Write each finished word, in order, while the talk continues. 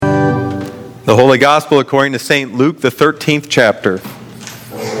The Holy Gospel according to St. Luke, the 13th chapter.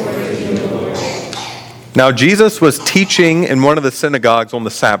 Now Jesus was teaching in one of the synagogues on the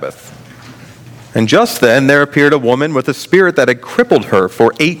Sabbath. And just then there appeared a woman with a spirit that had crippled her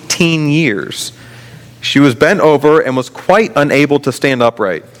for 18 years. She was bent over and was quite unable to stand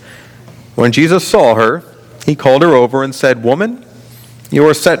upright. When Jesus saw her, he called her over and said, "Woman, you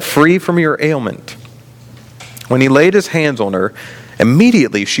are set free from your ailment." When he laid his hands on her,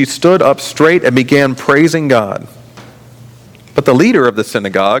 immediately she stood up straight and began praising God. But the leader of the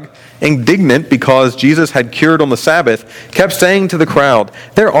synagogue, indignant because Jesus had cured on the Sabbath, kept saying to the crowd,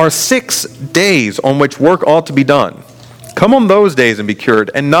 "There are 6 days on which work ought to be done. Come on those days and be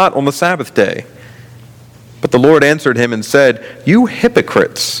cured, and not on the Sabbath day." But the Lord answered him and said, "You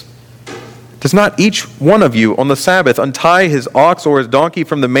hypocrites! Does not each one of you on the Sabbath untie his ox or his donkey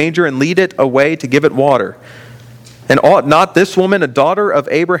from the manger and lead it away to give it water? And ought not this woman, a daughter of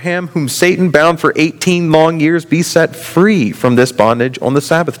Abraham, whom Satan bound for 18 long years, be set free from this bondage on the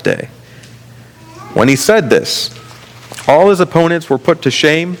Sabbath day?" When he said this, all his opponents were put to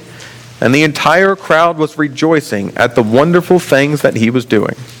shame, and the entire crowd was rejoicing at the wonderful things that he was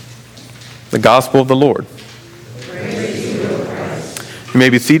doing. The Gospel of the Lord. Praise you, O Christ. You may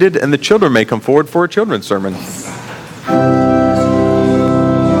be seated, and the children may come forward for a children's sermon.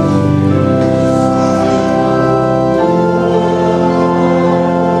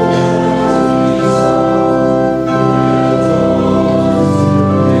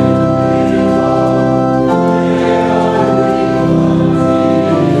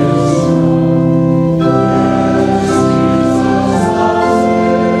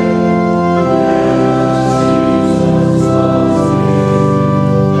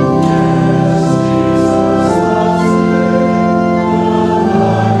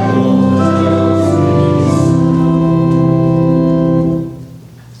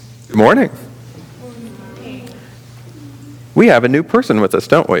 Morning. We have a new person with us,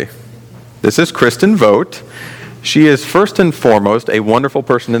 don't we? This is Kristen Vogt. She is first and foremost a wonderful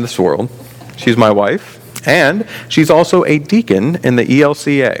person in this world. She's my wife, and she's also a deacon in the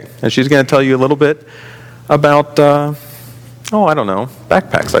ELCA. And she's going to tell you a little bit about,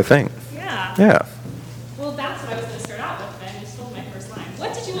 backpacks, I think. Yeah. Well, that's what I was going to start out with then. You stole my first line.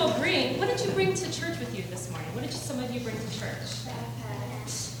 What did you all bring? What did you bring to church with you this morning? What did some of you bring to church?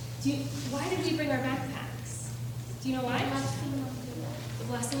 Backpacks. Why did we bring our backpacks? Do you know why? The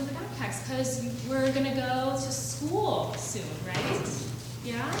blessing of the backpacks. Because we're going to go to school soon, right?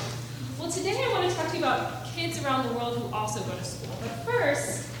 Yeah? Well, today I want to talk to you about kids around the world who also go to school. But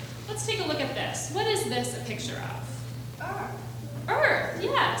first, let's take a look at this. What is this a picture of? Earth,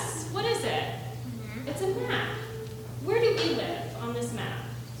 yes. What is it? It's a map. Where do we live on this map?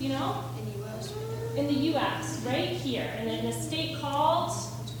 Do you know? In the U.S. In the U.S., right here, and in a state called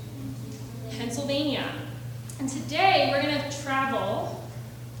Pennsylvania. And today we're going to travel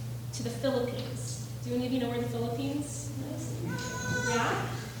to the Philippines. Do any of you know where the Philippines is? Yeah?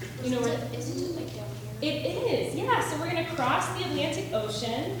 You know where? Isn't it like down here? It is, yeah. So we're going to cross the Atlantic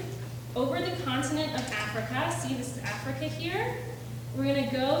Ocean over the continent of Africa. See, this is Africa here. We're going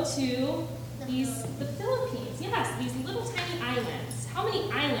to go to the Philippines. Yes, these little tiny islands. How many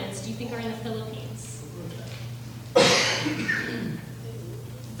islands do you think are in the Philippines?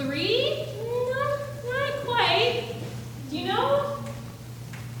 3? No, not quite. Do you know?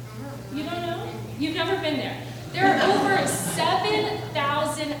 You don't know? You've never been there. There are over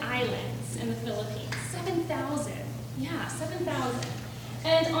 7,000 islands in the Philippines. 7,000. Yeah, 7,000.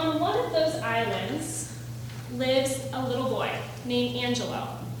 And on one of those islands lives a little boy named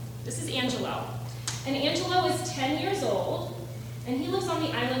Angelo. This is Angelo. And Angelo is 10 years old, and he lives on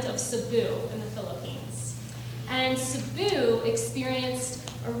the island of Cebu in the Philippines. And Cebu experienced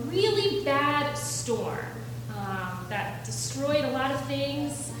a really bad storm that destroyed a lot of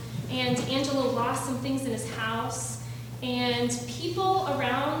things, and Angelo lost some things in his house. And people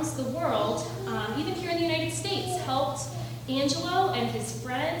around the world, even here in the United States, helped Angelo and his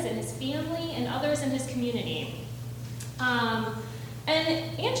friends and his family and others in his community. And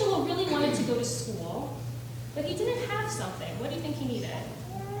Angelo really wanted to go to school, but he didn't have something. What do you think he needed?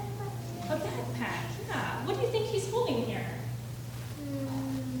 A backpack, yeah. What do you think he's holding here?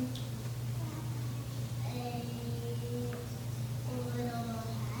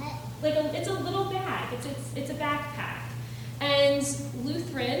 It's a little bag. It's a backpack. And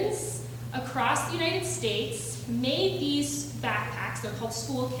Lutherans across the United States made these backpacks. They're called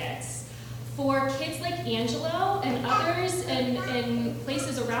school kits for kids like Angelo and others in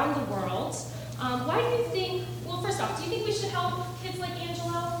places around the world. Why do you think? Well, first off, do you think we should help kids like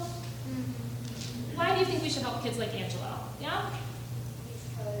Angelo? Why do you think we should help kids like Angelo? Yeah.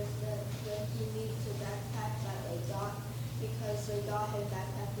 Because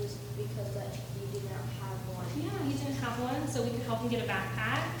just because that you did not have one. Yeah, he didn't have one, so we could help him get a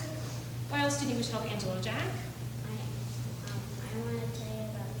backpack. Why else do you think we should help Angelo, Jack? I want to tell you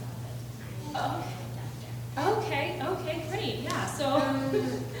about Sabbath. Okay, great. Yeah, so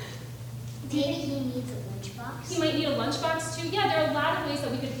Maybe he needs a lunchbox. he might need a lunchbox too. Yeah, there are a lot of ways that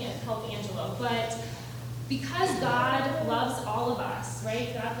we could help Angelo, but because God loves all of us,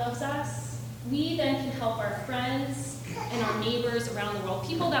 right? God loves us. We then can help our friends and our neighbors around the world,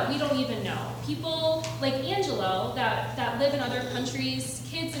 people that we don't even know. People like Angelo that live in other countries,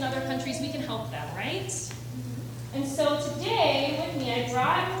 kids in other countries, we can help them, right? And so today with me, I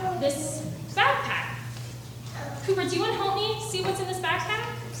brought this backpack. Cooper, do you want to help me see what's in this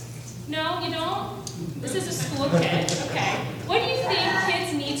backpack? No, you don't? This is a school kit. Okay. What do you think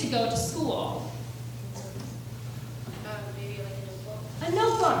kids need to go to school? Maybe like a notebook. A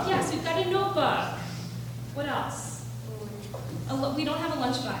notebook. Yes, we've got a notebook. What else? We don't have a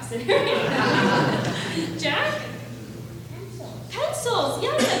lunchbox in here. Jack? Pencils.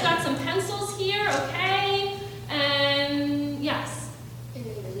 Yes, I've got some pencils here. Okay. And yes,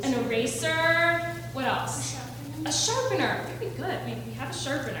 an eraser. What else? A sharpener. Very good. We have a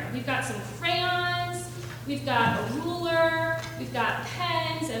sharpener. We've got some crayons. We've got a ruler. We've got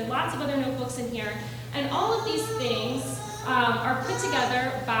pens and lots of other notebooks in here. And all of these things are put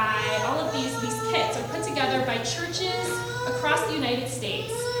together by, all of these kits are put together by churches across the United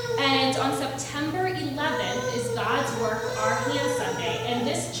States. And on September 11th is God's Work, Our Hand Sunday. And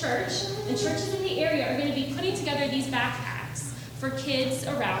this church and churches in the area are going to be putting together these backpacks for kids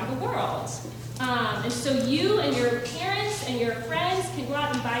around the world. And so you and your parents and your friends can go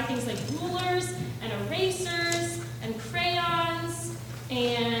out and buy things like rulers and erasers and crayons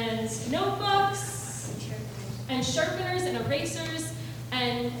and notebooks and sharpeners and erasers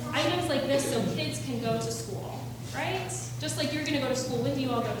and items like this so kids can go to school, right? Just like you're going to go to school. When do you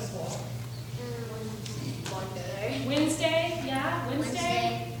all go to school? Wednesday? Yeah,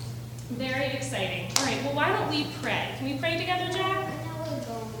 Wednesday? Very exciting. All right, well, why don't we pray? Can we pray together, Jack?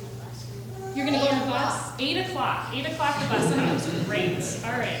 You're going to go on the bus? 8 o'clock. 8 o'clock the bus comes. Great.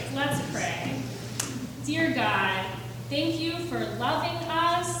 All right, let's pray. Dear God, thank you for loving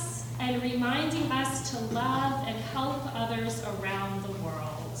us and reminding us to love and help others around the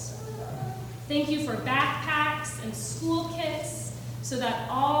world. Thank you for backpacks and school kits so that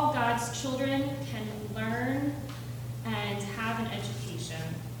all God's children can learn and have an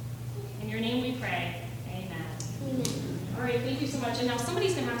education. In your name we pray. Amen. All right, thank you so much. And now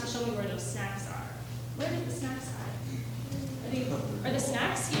somebody's going to have to show me where those snacks are. Where did the snacks hide? Are the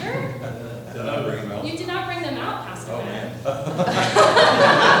snacks here? Did I bring them out? You did not bring them out, Pastor Oh, Ben. man. I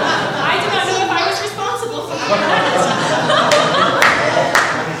did not know if I was responsible for that.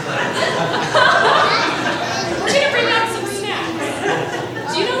 We're going to bring out some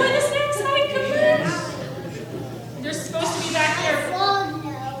snacks. Do you know where the snacks hide, Cooper? They're supposed to be back here.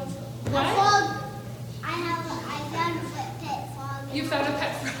 What? You found a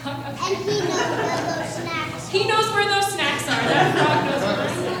pet frog? Okay. And he knows where those snacks are. He knows where those snacks are. That frog knows where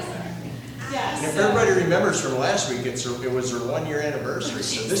those snacks are. Yes. And if everybody remembers from last week, it was her 1-year anniversary,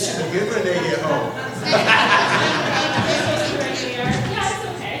 so this is a good one to get home. Yeah, it's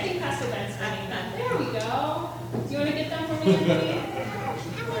okay. I think Pastor Ben's bringing them. There we go. Do you want to get them for me, Anthony?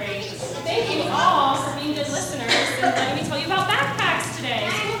 Great. Thank you all for being good listeners and letting me tell you about backpacks today.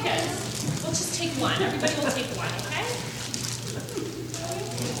 School kids. We'll just take one. Everybody will take one, okay?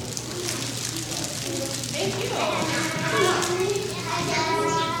 Thank you.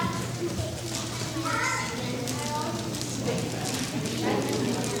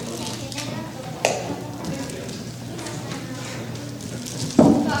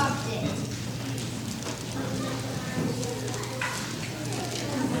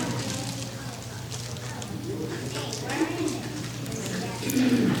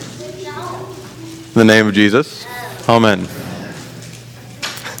 In the name of Jesus, amen.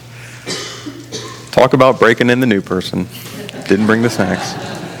 Talk about breaking in the new person. Didn't bring the snacks.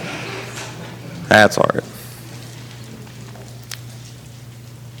 That's all right.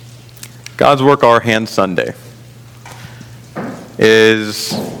 God's Work, Our Hand Sunday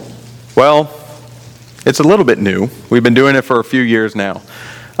is, well, it's a little bit new. We've been doing it for a few years now.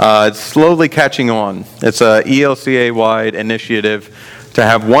 It's slowly catching on. It's a ELCA-wide initiative to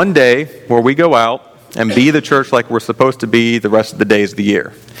have one day where we go out and be the church like we're supposed to be the rest of the days of the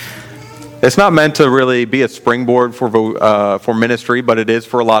year. It's not meant to really be a springboard for ministry, but it is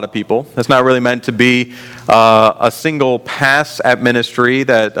for a lot of people. It's not really meant to be a single pass at ministry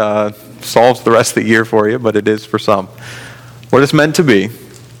that solves the rest of the year for you, but it is for some. What it's meant to be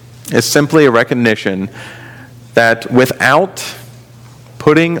is simply a recognition that without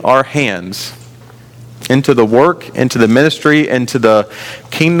putting our hands into the work, into the ministry, into the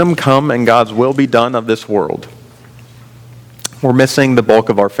kingdom come and God's will be done of this world, we're missing the bulk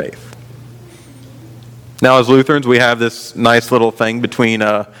of our faith. Now, as Lutherans, we have this nice little thing between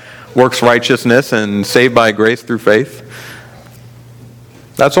works righteousness and saved by grace through faith.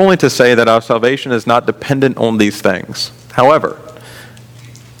 That's only to say that our salvation is not dependent on these things. However,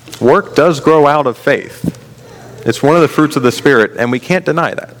 work does grow out of faith. It's one of the fruits of the Spirit, and we can't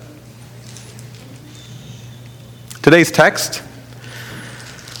deny that. Today's text,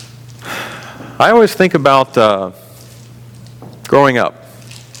 I always think about growing up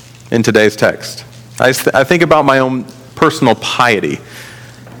in today's text. I think about my own personal piety.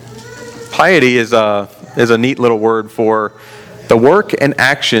 Piety is a neat little word for the work and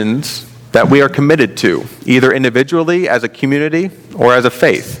actions that we are committed to, either individually, as a community, or as a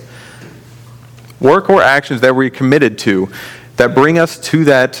faith. Work or actions that we're committed to that bring us to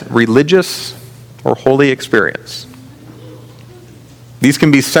that religious or holy experience. These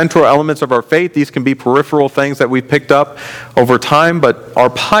can be central elements of our faith. These can be peripheral things that we've picked up over time, but our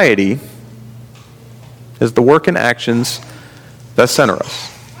piety is the work and actions that center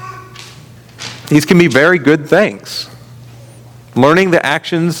us. These can be very good things. Learning the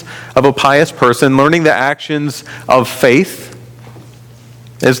actions of a pious person, learning the actions of faith,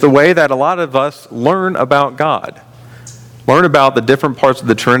 is the way that a lot of us learn about God. Learn about the different parts of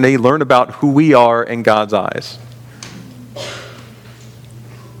the Trinity, learn about who we are in God's eyes.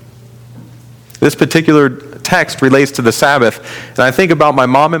 This particular text relates to the Sabbath, and I think about my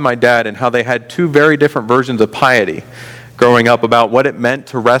mom and my dad and how they had two very different versions of piety growing up about what it meant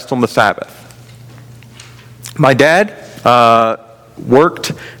to rest on the Sabbath. My dad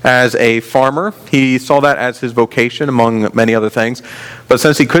worked as a farmer. He saw that as his vocation, among many other things. But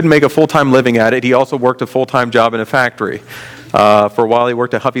since he couldn't make a full-time living at it, he also worked a full-time job in a factory. For a while, he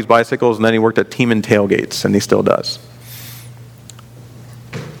worked at Huffy's Bicycles, and then he worked at Teeman Tailgates, and he still does.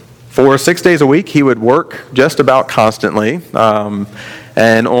 For 6 days a week, he would work just about constantly.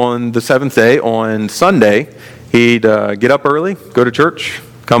 And on the seventh day, on Sunday, he'd get up early, go to church,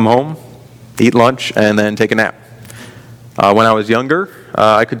 come home, eat lunch, and then take a nap. When I was younger,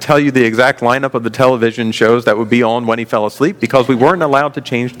 I could tell you the exact lineup of the television shows that would be on when he fell asleep because we weren't allowed to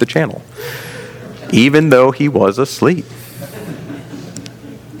change the channel, even though he was asleep.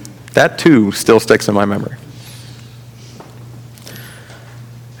 That, too, still sticks in my memory.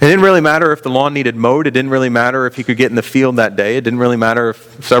 It didn't really matter if the lawn needed mowed. It didn't really matter if he could get in the field that day. It didn't really matter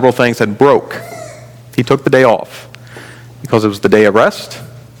if several things had broke. He took the day off because it was the day of rest,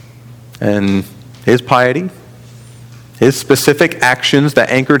 and his piety, his specific actions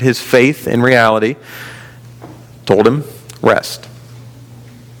that anchored his faith in reality, told him, rest.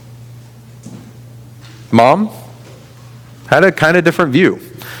 Mom had a kind of different view.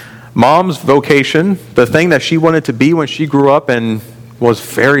 Mom's vocation, the thing that she wanted to be when she grew up and was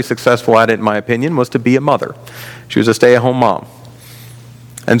very successful at it, in my opinion, was to be a mother. She was a stay-at-home mom.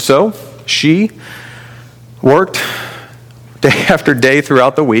 And so she worked day after day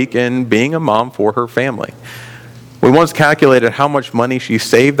throughout the week in being a mom for her family. We once calculated how much money she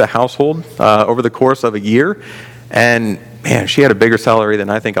saved the household over the course of a year, and man, she had a bigger salary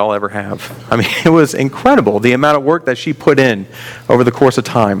than I think I'll ever have. I mean, it was incredible, the amount of work that she put in over the course of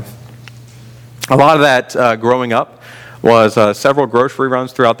time. A lot of that growing up was several grocery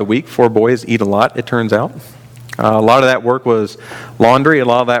runs throughout the week. 4 boys eat a lot, it turns out. A lot of that work was laundry. A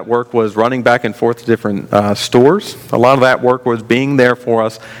lot of that work was running back and forth to different stores. A lot of that work was being there for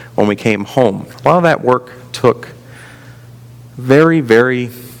us when we came home. A lot of that work took very, very,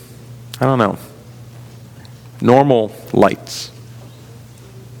 normal lights.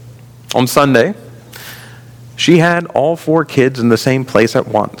 On Sunday, she had all 4 kids in the same place at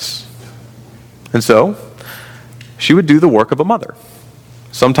once. And so, she would do the work of a mother.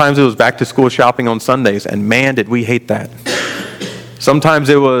 Sometimes it was back to school shopping on Sundays, and man, did we hate that. Sometimes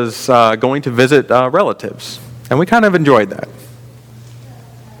it was going to visit relatives, and we kind of enjoyed that.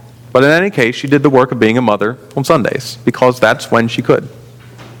 But in any case, she did the work of being a mother on Sundays, because that's when she could.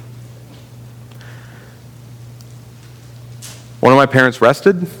 One of my parents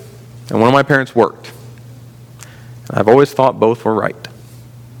rested, and one of my parents worked. And I've always thought both were right.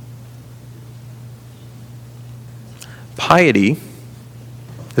 Piety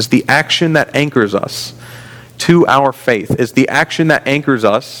is the action that anchors us to our faith, is the action that anchors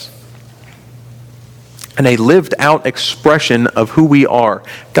us in a lived out expression of who we are.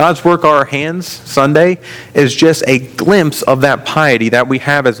 God's work our hands, Sunday, is just a glimpse of that piety that we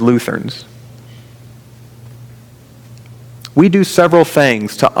have as Lutherans. We do several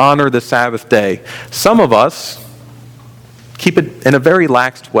things to honor the Sabbath day. Some of us keep it in a very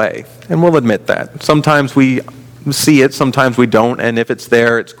laxed way, and we'll admit that. Sometimes we see it, sometimes we don't, and if it's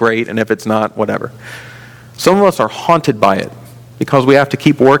there, it's great, and if it's not, whatever. Some of us are haunted by it because we have to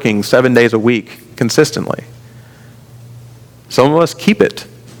keep working 7 days a week consistently. Some of us keep it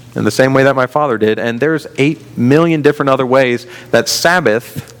in the same way that my father did, and there's 8 million different other ways that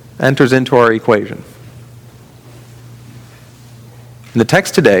Sabbath enters into our equation. In the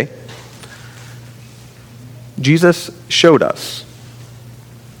text today, Jesus showed us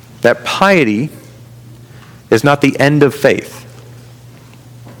that piety is not the end of faith.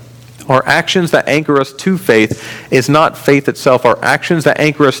 Our actions that anchor us to faith is not faith itself. Our actions that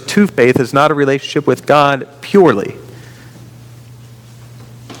anchor us to faith is not a relationship with God purely.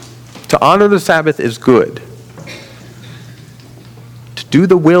 To honor the Sabbath is good. To do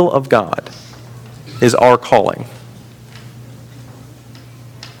the will of God is our calling.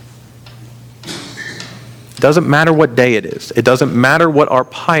 It doesn't matter what day it is. It doesn't matter what our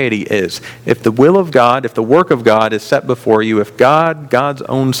piety is. If the will of God, if the work of God is set before you, if God, God's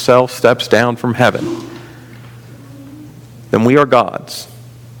own self, steps down from heaven, then we are God's.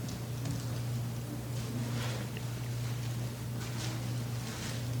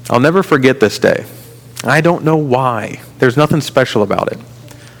 I'll never forget this day. I don't know why. There's nothing special about it.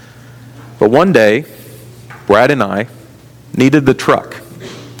 But one day, Brad and I needed the truck.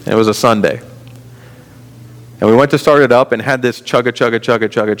 It was a Sunday. And we went to start it up and had this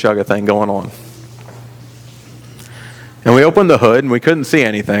chugga thing going on. And we opened the hood and we couldn't see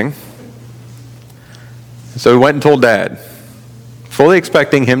anything. So we went and told Dad, fully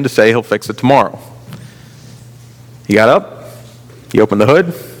expecting him to say he'll fix it tomorrow. He got up, he opened the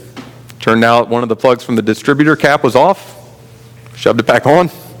hood, turned out one of the plugs from the distributor cap was off, shoved it back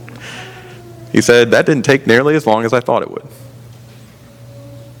on. He said, that didn't take nearly as long as I thought it would.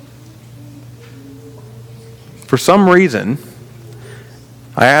 For some reason,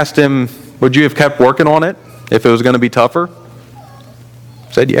 I asked him, would you have kept working on it if it was going to be tougher?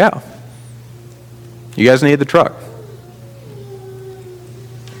 He said, yeah. You guys need the truck.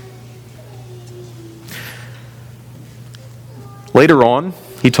 Later on,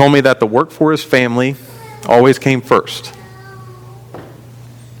 he told me that the work for his family always came first.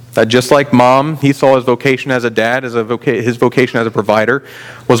 That just like Mom, he saw his vocation as a dad, his vocation as a provider,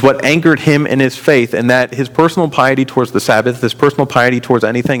 was what anchored him in his faith, and that his personal piety towards the Sabbath, his personal piety towards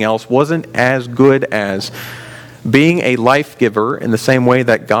anything else, wasn't as good as being a life giver in the same way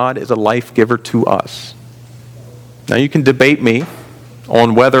that God is a life giver to us. Now you can debate me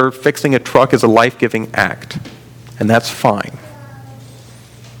on whether fixing a truck is a life-giving act, and that's fine.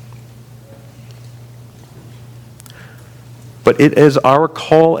 But it is our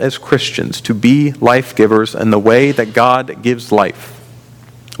call as Christians to be life givers in the way that God gives life.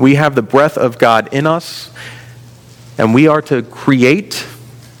 We have the breath of God in us, and we are to create,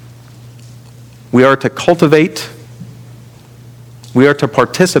 we are to cultivate, we are to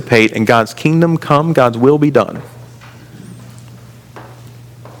participate in God's kingdom come, God's will be done.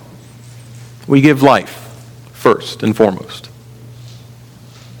 We give life first and foremost.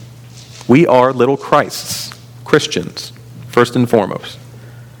 We are little Christs, Christians. First and foremost.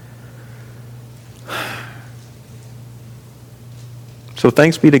 So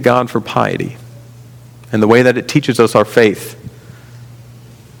thanks be to God for piety and the way that it teaches us our faith.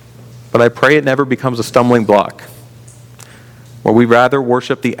 But I pray it never becomes a stumbling block, where we rather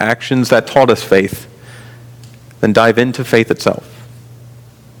worship the actions that taught us faith than dive into faith itself.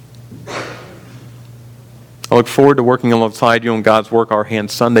 I look forward to working alongside you on God's Work Our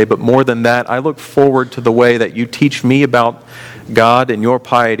Hands Sunday, but more than that, I look forward to the way that you teach me about God and your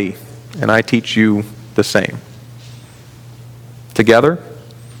piety, and I teach you the same. Together,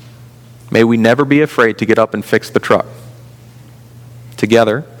 may we never be afraid to get up and fix the truck.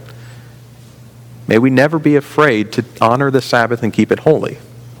 Together, may we never be afraid to honor the Sabbath and keep it holy.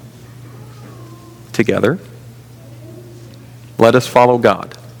 Together, let us follow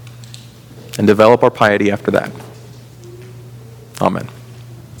God and develop our piety after that. Amen.